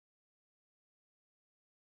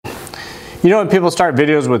You know when people start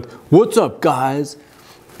videos with, "What's up, guys?"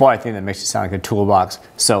 Boy, I think that makes you sound like a toolbox.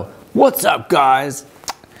 So, what's up, guys?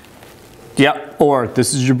 Yep, or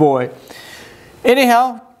this is your boy.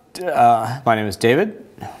 Anyhow, my name is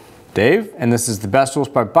Dave, and this is the Best Tools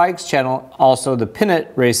by Bikes channel, also the Pin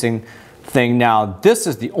It Racing thing. Now, this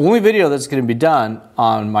is the only video that's going to be done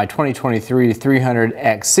on my 2023 300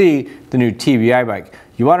 XC, the new TBI bike.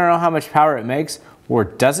 You want to know how much power it makes or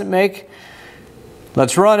doesn't make?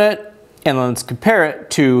 Let's run it and let's compare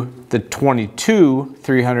it to the 22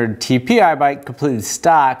 300 TPI bike, completely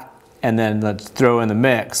stock, and then let's throw in the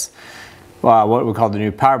mix what we call the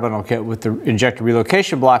new power bundle kit with the injector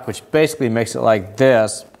relocation block, which basically makes it like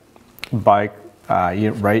this bike,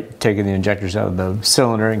 taking the injectors out of the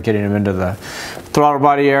cylinder and getting them into the throttle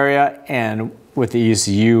body area, and with the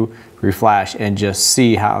ECU reflash, and just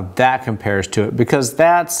see how that compares to it, because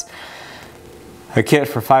that's a kit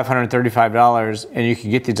for $535, and you can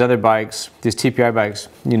get these other bikes, these TPI bikes,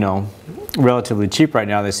 you know, relatively cheap right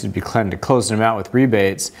now. They seem to be kind of closing them out with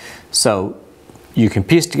rebates, so you can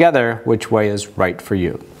piece together which way is right for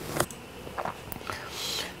you.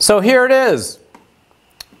 So here it is.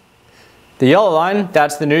 The yellow line,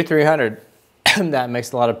 that's the new 300. That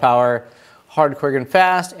makes a lot of power, hard, quick, and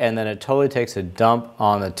fast, and then it totally takes a dump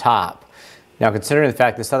on the top. Now, considering the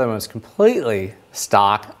fact this other one is completely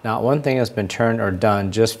stock, not one thing has been turned or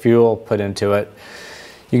done, just fuel put into it,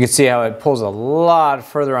 you can see how it pulls a lot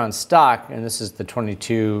further on stock, and this is the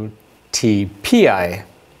 22 TPI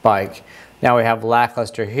bike. Now we have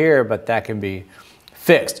lackluster here, but that can be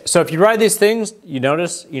fixed. So if you ride these things, you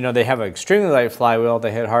notice, they have an extremely light flywheel.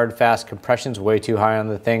 They hit hard, fast. Compression's way too high on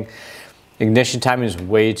the thing. Ignition timing is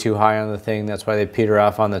way too high on the thing. That's why they peter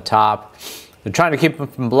off on the top. They're trying to keep them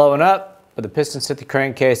from blowing up, but the pistons hit the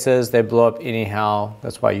crankcases. They blow up anyhow.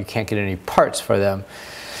 That's why you can't get any parts for them.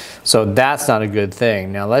 So that's not a good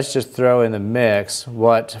thing. Now let's just throw in the mix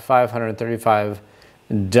what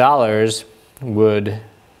 $535 would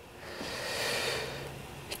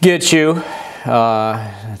get you.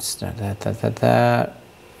 That's not that.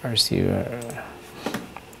 RCU.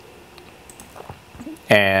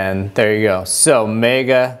 And there you go. So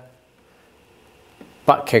mega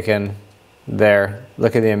butt kicking there.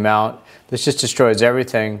 Look at the amount. This just destroys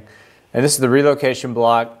everything. And this is the relocation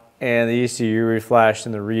block and the ECU reflash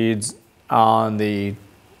and the reeds on the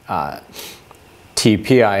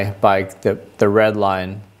TPI bike, the red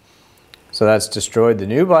line. So that's destroyed the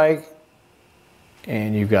new bike.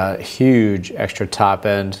 And you've got a huge extra top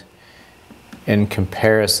end in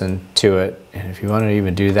comparison to it. And if you want to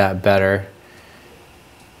even do that better,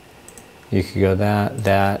 you could go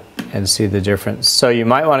that, and see the difference. So you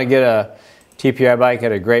might want to get a TPI bike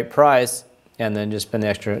at a great price and then just spend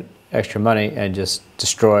the extra money and just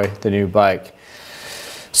destroy the new bike.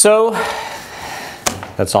 So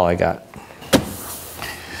that's all I got.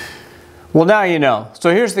 Well, now you know.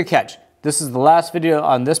 So here's the catch. This is the last video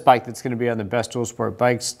on this bike that's going to be on the Best Tools Sport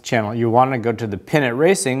Bikes channel. You want to go to the Pin It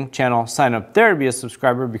Racing channel, sign up there to be a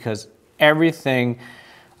subscriber, because everything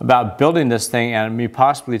about building this thing and me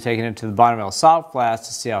possibly taking it to the bottom of El Soft Flats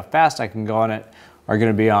to see how fast I can go on it are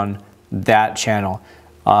going to be on that channel.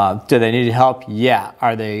 Do they need help? Yeah.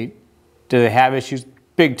 Do they have issues?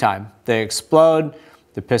 Big time. They explode.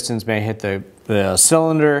 The pistons may hit the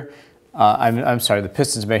cylinder. I'm sorry, the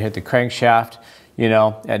pistons may hit the crankshaft.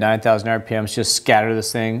 At 9,000 RPMs, just scatter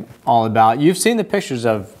this thing all about. You've seen the pictures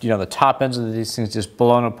of, the top ends of these things just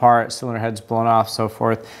blown apart, cylinder heads blown off, so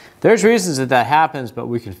forth. There's reasons that happens, but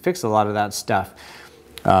we can fix a lot of that stuff.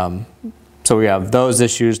 So we have those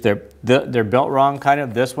issues. They're built wrong, kind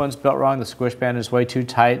of. This one's built wrong. The squish band is way too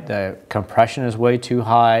tight. The compression is way too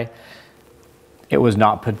high. It was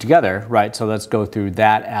not put together, right? So let's go through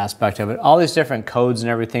that aspect of it. All these different codes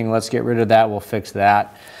and everything, let's get rid of that. We'll fix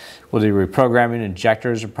that. We'll do reprogramming.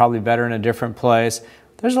 Injectors are probably better in a different place.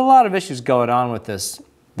 There's a lot of issues going on with this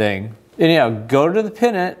thing. Anyhow, go to the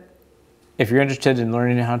Pin It if you're interested in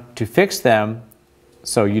learning how to fix them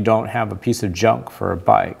so you don't have a piece of junk for a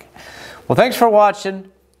bike. Well, thanks for watching.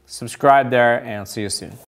 Subscribe there, and I'll see you soon.